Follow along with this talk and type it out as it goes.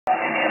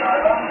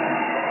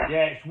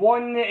Yeah, it's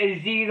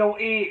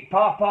 108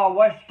 Papa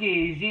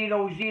Whiskey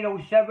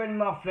 007,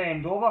 my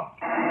friend, over.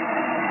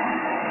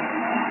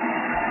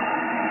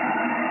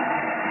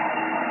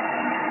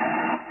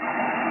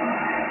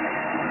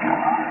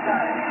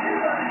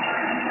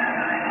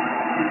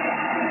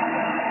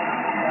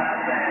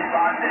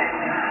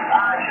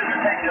 Sugar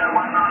Tango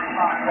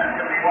 195, that's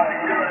going to be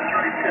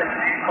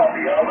 10370,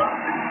 copy, over.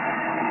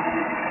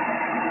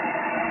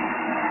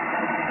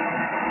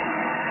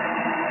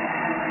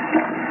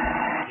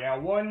 Yeah,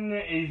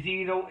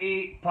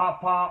 108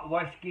 Papa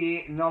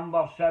Whiskey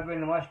number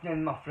 7,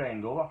 listening, my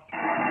friend, over.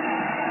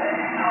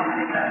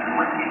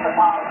 Whiskey for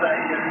power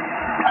station.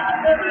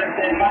 Evidence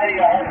there, mate,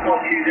 I have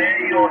got you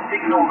there. Your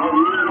signal's a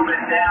little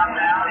bit down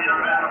now.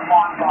 You're about a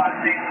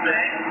 556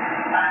 there.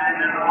 And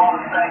there's a lot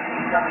of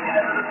stations coming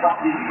over the top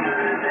of you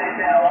there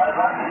now,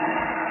 over.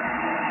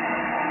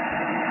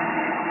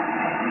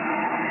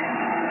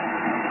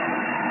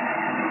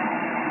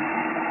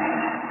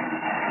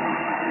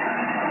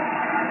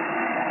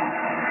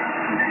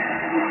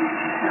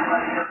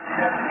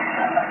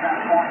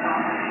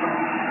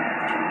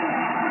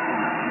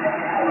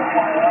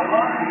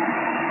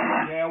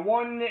 Yeah,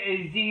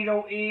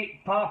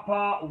 108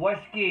 Papa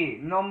Whiskey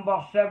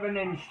number 7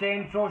 in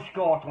Central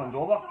Scotland,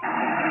 over.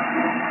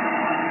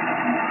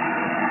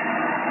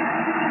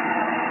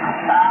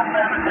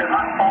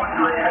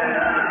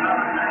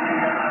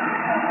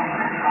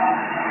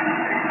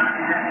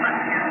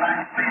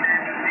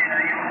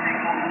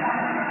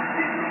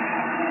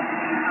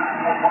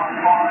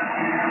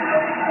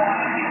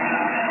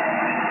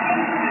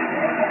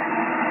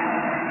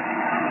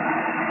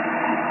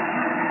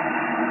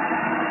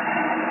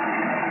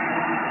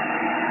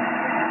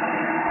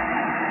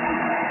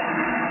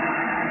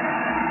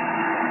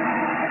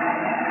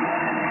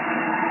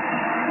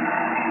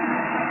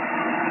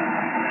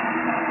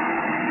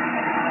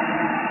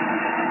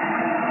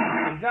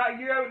 Is that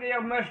you out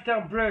there,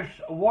 Mr. Bruce?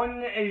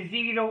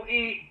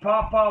 108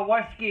 Papa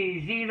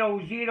Whiskey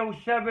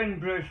 007,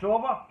 Bruce,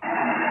 over.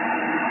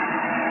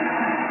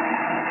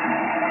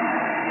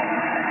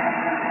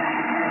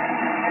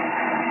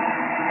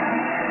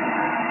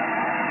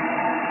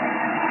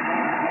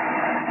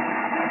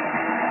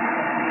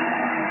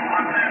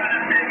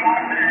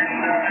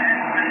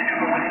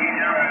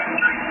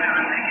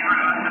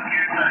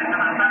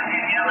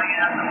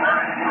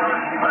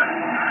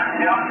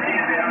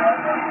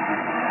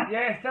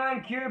 Yes,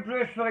 thank you,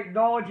 Bruce, for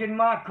acknowledging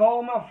my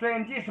call, my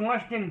friend. Just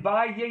listening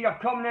by here, you're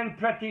coming in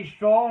pretty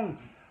strong.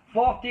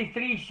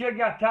 43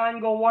 Sugar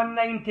Tango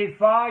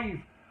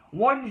 195.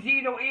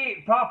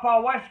 108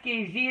 Papa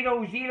Whiskey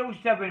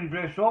 007,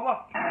 Bruce, over.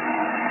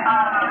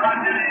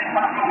 Roger there,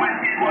 Papa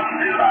Whiskey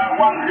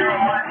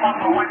 10108,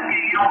 Papa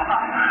Whiskey,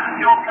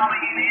 you're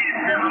coming in here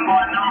 7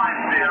 by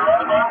 9 there,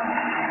 over.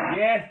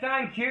 Yes,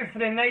 thank you for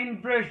the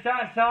 9, Bruce.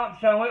 That's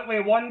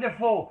absolutely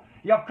wonderful.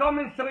 You're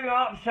coming through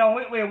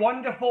absolutely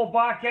wonderful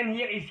back in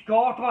here to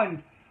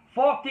Scotland.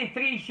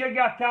 43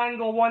 Sugar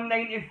Tango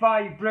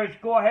 195, Bruce,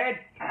 go ahead.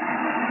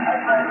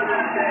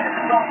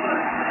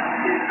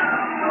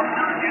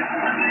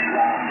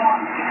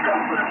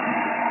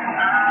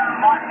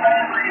 My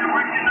family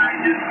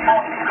originated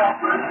from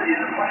Scotland in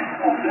a place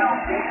called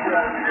Dalkeith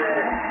over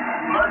there.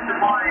 Most of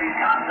my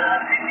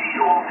city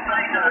or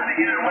state over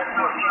here in Western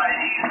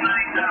Australia is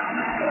named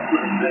after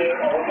Scotland there,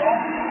 over.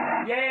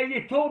 Yeah,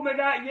 you told me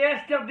that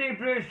yesterday,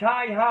 Bruce.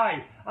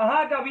 Hi. I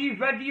had a wee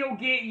video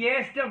gate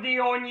yesterday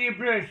on you,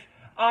 Bruce,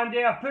 and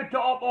I put it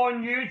up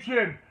on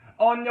YouTube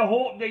on the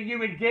hope that you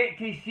would get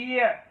to see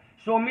it.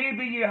 So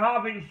maybe you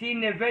haven't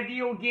seen the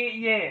video gate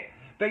yet.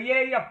 But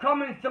yeah, you're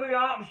coming through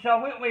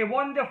absolutely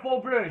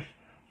wonderful, Bruce.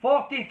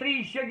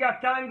 43 Sugar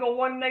Tango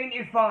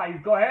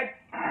 195. Go ahead.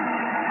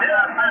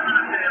 Yeah,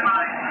 fabulous there,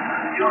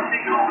 mate. Your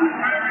signal is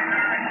very,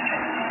 very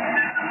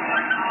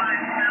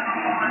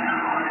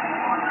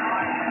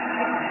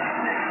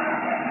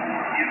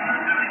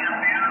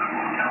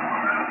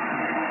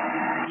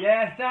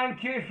Yes,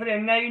 thank you for the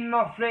 9,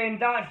 my friend.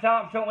 That's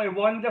absolutely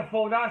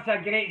wonderful. That's a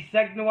great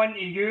signal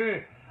into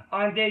you.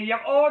 And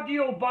your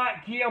audio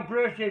back here,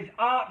 Bruce, is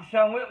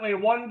absolutely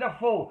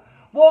wonderful.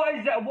 What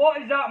is it?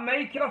 What is that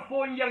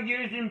microphone you're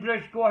using,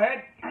 Bruce? Go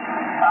ahead.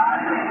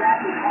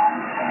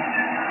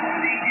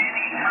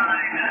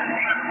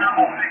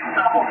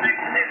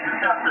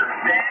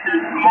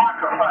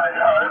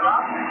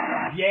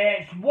 Yeah,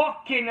 it's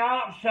working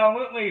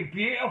absolutely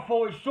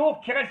beautiful. It's so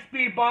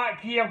crispy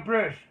back here,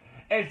 Bruce.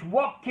 It's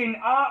working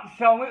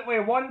absolutely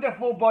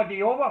wonderful,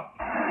 buddy. Over.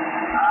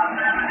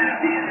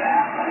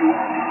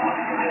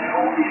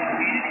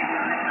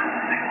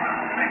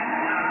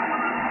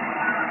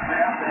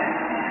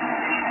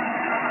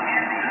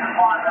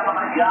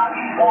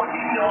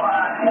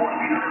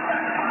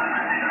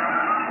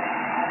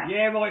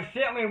 Yeah, well, it's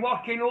certainly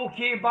working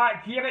okay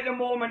back here at the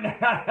moment.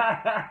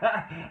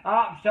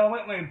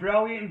 Absolutely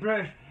brilliant,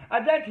 Bruce. I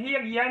did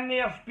hear you in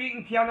there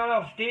speaking to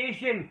another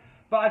station,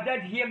 but I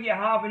did hear you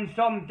having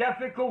some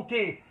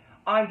difficulty,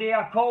 and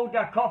I called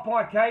a couple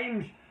of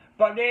times,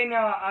 but then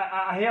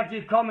I heard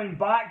you coming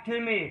back to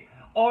me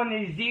on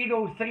the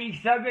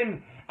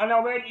 037, and I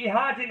went, he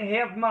hasn't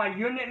heard my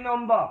unit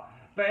number,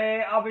 but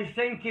I was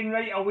thinking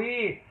right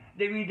away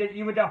that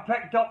you would have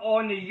picked up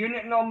on the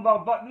unit number,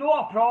 but no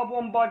a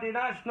problem, buddy,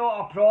 that's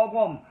not a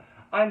problem.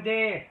 And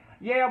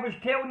yeah, I was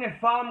telling the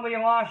family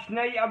last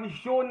night, I was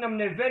showing them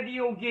the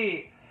video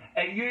gate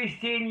at you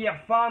saying your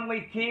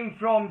family came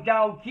from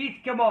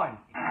Dalkeith, come on.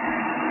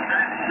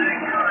 That's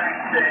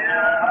correct. I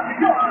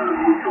think I was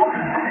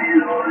talking to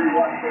you already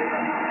once.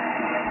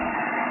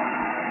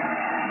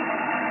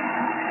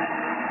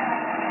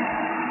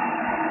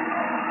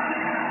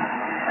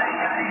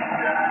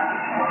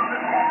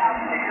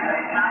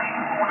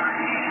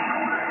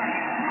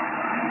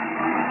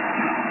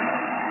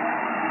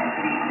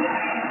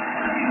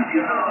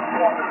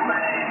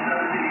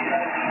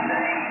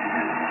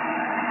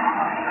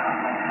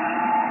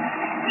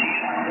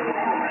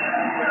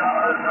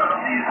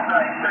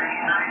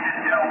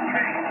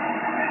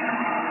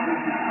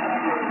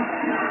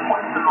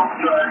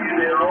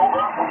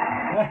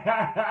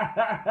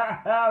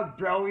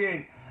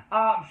 Brilliant,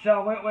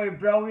 absolutely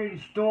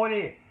brilliant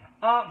story,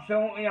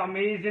 absolutely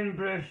amazing,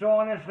 Bruce.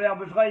 Honestly, I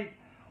was like,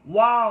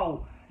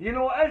 wow, you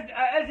know,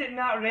 isn't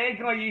that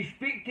regular? You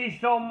speak to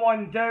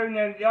someone down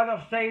on the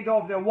other side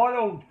of the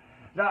world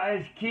that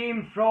has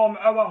came from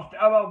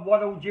our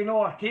world, you know,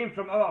 or came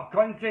from our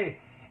country.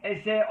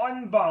 It's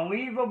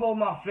unbelievable,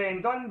 my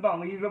friend,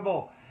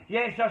 unbelievable.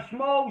 Yeah, it's a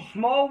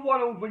small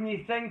world when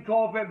you think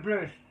of it,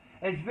 Bruce.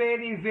 It's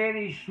very,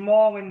 very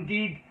small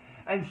indeed.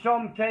 And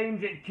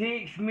sometimes it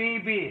takes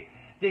maybe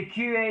the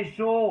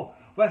QSO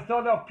with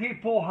other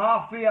people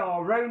halfway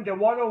around the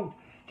world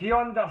to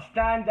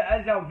understand it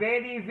is a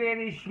very,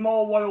 very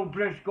small world,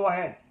 Bruce. Go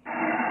ahead.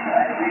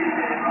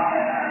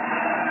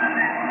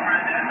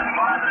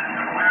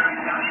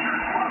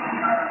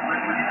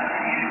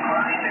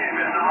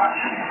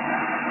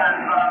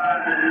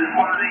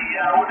 One of the,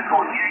 what they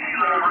call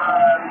nuclear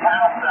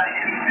power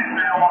stations is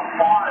now on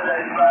fire.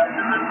 They've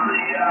delivered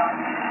the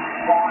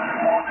fire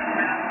department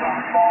on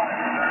fire.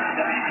 It's a very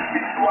dangerous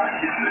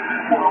situation in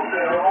this world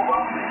there, over.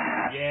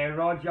 Yeah,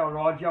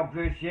 Roger,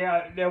 Bruce.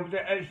 Yeah,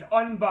 it's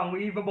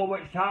unbelievable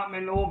what's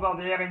happening over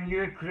there in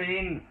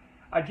Ukraine.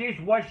 I just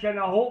wish and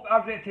I hope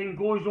everything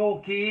goes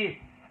okay,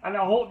 and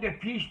I hope the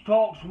peace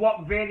talks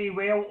work very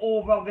well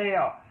over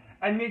there,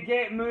 and we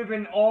get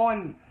moving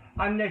on.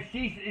 And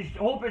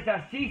hope it's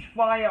a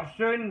ceasefire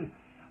soon,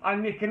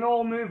 and we can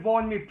all move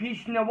on with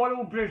peace in the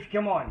world, Bruce,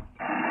 come on.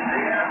 Yeah,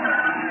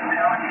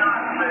 I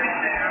can't say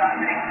there. I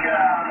think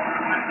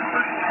Mr.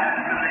 Putin has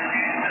in the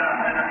future,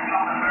 and it's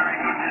not very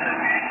good in the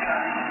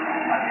future.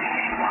 I think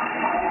he wants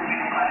to hold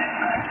his land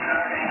back in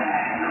the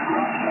hands of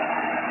Russia.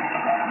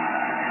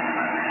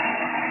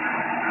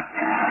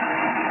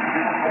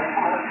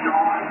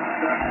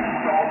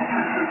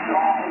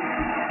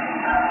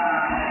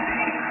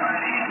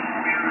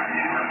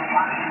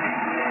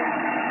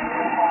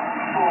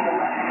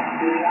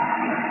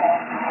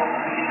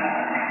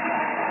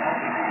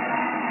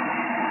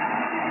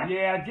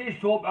 Yeah, I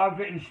just hope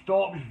everything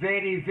stops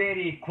very,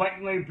 very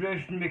quickly,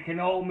 Bruce, and we can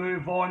all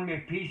move on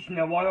with peace in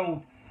the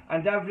world,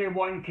 and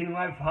everyone can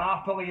live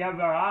happily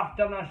ever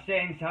after, in a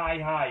sense,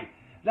 hi.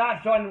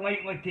 That's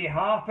unlikely to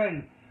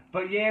happen,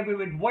 but yeah, we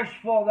would wish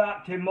for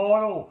that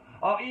tomorrow,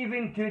 or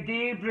even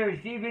today,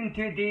 Bruce, even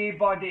today,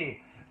 buddy.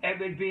 It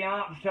would be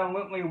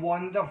absolutely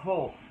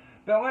wonderful.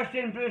 But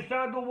listen, Bruce,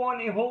 I don't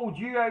want to hold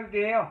you out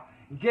there.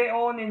 Get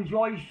on,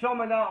 enjoy some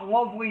of that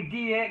lovely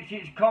DX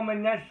that's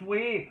coming this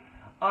way,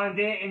 and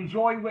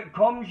enjoy what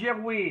comes your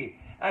way.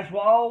 That's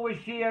what I always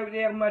say out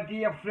there, my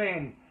dear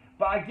friend.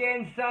 But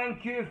again,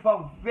 thank you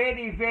for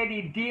very,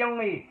 very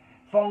dearly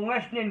for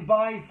listening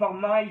by for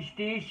my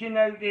station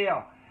out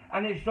there.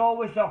 And it's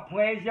always a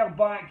pleasure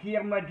back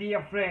here, my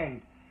dear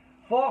friend.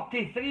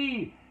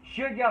 43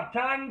 Sugar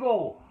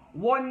Tango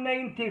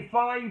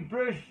 195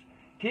 Bruce.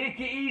 Take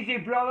it easy,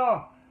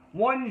 brother.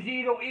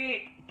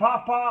 108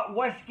 Papa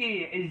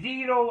Whiskey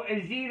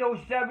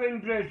 007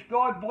 Bruce.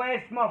 God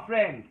bless, my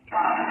friend.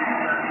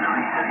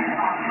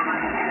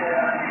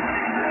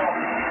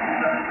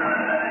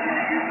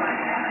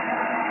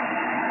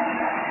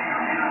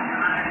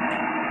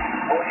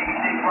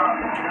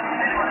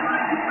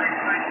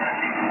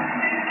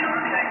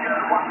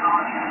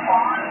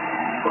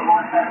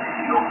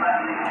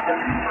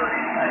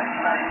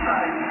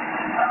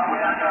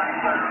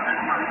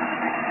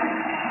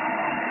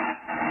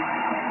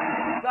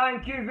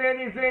 Thank you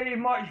very, very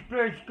much,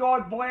 Bruce.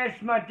 God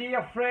bless, my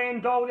dear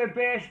friend. All the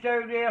best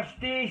out there.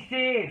 Stay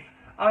safe,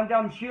 and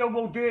I'm sure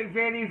we'll do it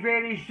very,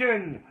 very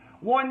soon.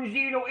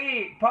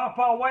 108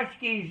 Papa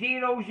Whiskey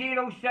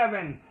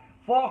 007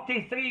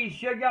 43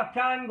 Sugar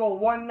Tango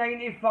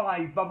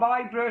 195.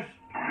 Bye-bye, Bruce.